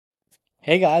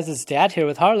Hey guys, it's Dad here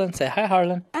with Harlan. Say hi,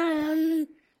 Harlan.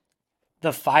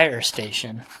 The fire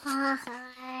station.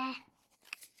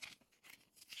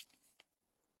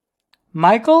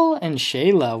 Michael and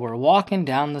Shayla were walking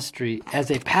down the street. As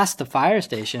they passed the fire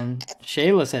station,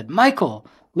 Shayla said, "Michael,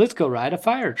 let's go ride a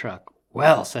fire truck."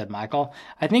 "Well," said Michael,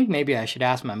 "I think maybe I should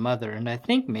ask my mother, and I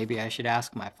think maybe I should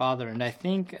ask my father, and I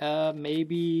think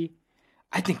maybe...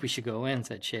 I think we should go in,"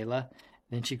 said Shayla.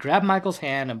 Then she grabbed Michael's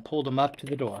hand and pulled him up to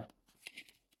the door.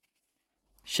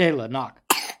 Shayla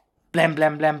knocked. Blam,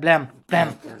 blam, blam, blam,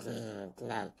 blam.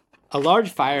 A large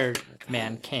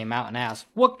fireman came out and asked,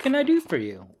 "What can I do for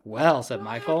you?" "Well," said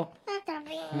Michael,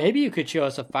 "maybe you could show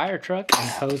us a fire truck and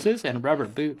hoses and rubber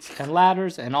boots and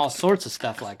ladders and all sorts of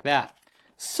stuff like that."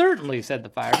 "Certainly," said the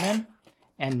fireman.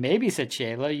 "And maybe," said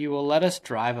Shayla, "you will let us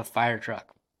drive a fire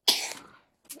truck."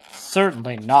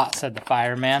 "Certainly not," said the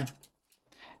fireman.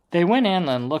 They went in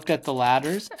and looked at the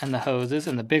ladders and the hoses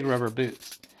and the big rubber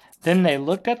boots. Then they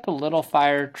looked at the little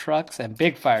fire trucks and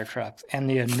big fire trucks and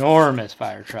the enormous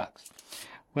fire trucks.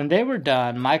 When they were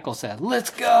done, Michael said,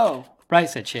 "Let's go." "Right,"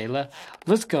 said Shayla.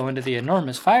 "Let's go into the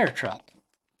enormous fire truck."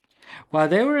 While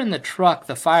they were in the truck,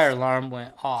 the fire alarm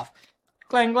went off.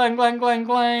 Clang, clang, clang, clang,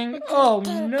 clang. "Oh,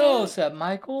 no," said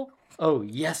Michael. "Oh,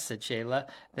 yes," said Shayla.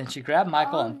 Then she grabbed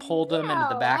Michael and pulled him into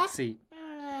the back seat.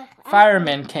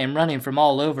 Firemen came running from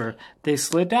all over. They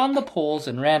slid down the poles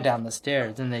and ran down the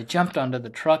stairs, and they jumped onto the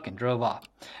truck and drove off.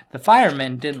 The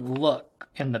firemen didn't look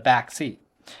in the back seat.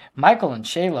 Michael and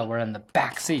Shayla were in the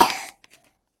back seat.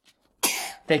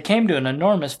 They came to an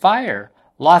enormous fire.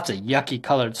 Lots of yucky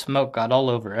colored smoke got all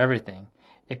over everything.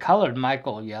 It colored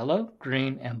Michael yellow,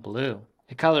 green, and blue.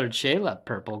 It colored Shayla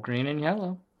purple, green, and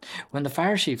yellow. When the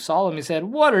fire chief saw them, he said,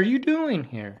 "What are you doing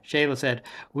here?" Shayla said,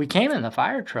 "We came in the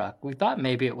fire truck. We thought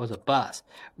maybe it was a bus.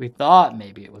 We thought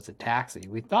maybe it was a taxi.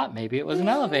 We thought maybe it was an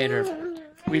elevator.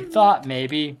 We thought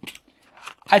maybe...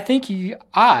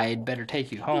 I'd better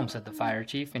take you home," said the fire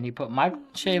chief, and he put Michael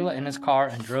and Shayla in his car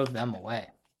and drove them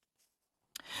away.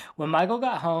 When Michael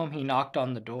got home, he knocked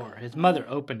on the door. His mother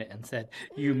opened it and said,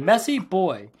 "You messy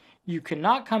boy, you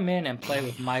cannot come in and play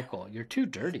with Michael. You're too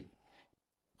dirty."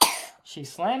 She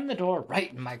slammed the door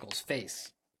right in Michael's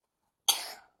face.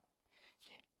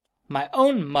 "My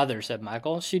own mother," said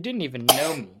Michael. "She didn't even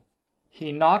know me."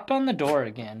 He knocked on the door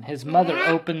again. His mother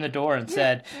opened the door and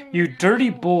said, "You dirty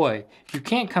boy, you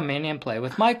can't come in and play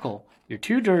with Michael. You're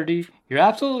too dirty. You're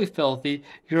absolutely filthy.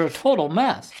 You're a total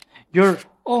mess.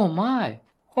 Oh my,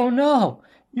 oh no,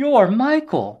 you're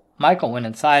Michael." Michael went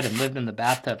inside and lived in the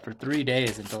bathtub for 3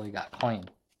 days until he got clean.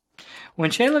 When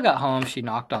Shayla got home, she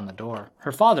knocked on the door.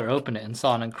 Her father opened it and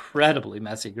saw an incredibly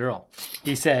messy girl.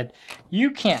 He said, "You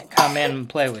can't come in and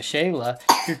play with Shayla.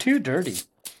 You're too dirty."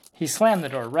 He slammed the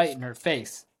door right in her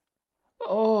face.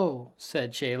 "Oh,"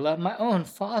 said Shayla, "my own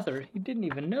father, he didn't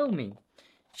even know me."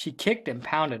 She kicked and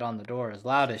pounded on the door as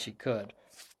loud as she could.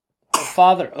 Her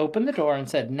father opened the door and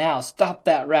said, "Now stop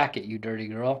that racket, you dirty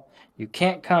girl. You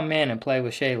can't come in and play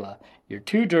with Shayla. You're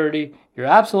too dirty. You're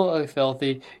absolutely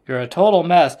filthy. You're a total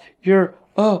mess. You're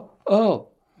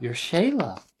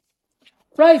Shayla."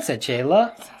 "Right," said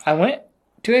Shayla. "I went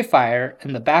to a fire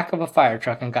in the back of a fire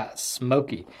truck and got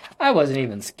smoky. I wasn't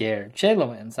even scared." Shayla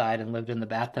went inside and lived in the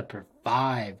bathtub for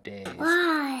 5 days.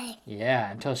 Why?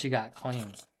 Yeah, until she got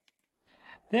clean.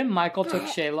 Then Michael took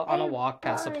Shayla on a walk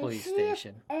past the police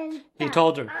station. He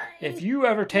told her, "If you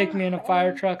ever take me in a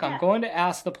fire truck, I'm going to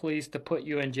ask the police to put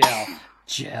you in jail."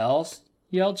 "Jail?"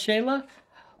 yelled Shayla.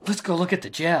 "Let's go look at the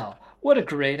jail. What a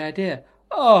great idea."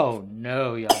 "Oh,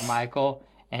 no," yelled Michael.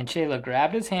 And Shayla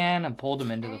grabbed his hand and pulled him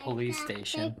into the police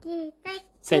station.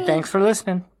 Say thanks for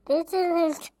listening.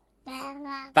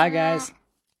 Bye, guys.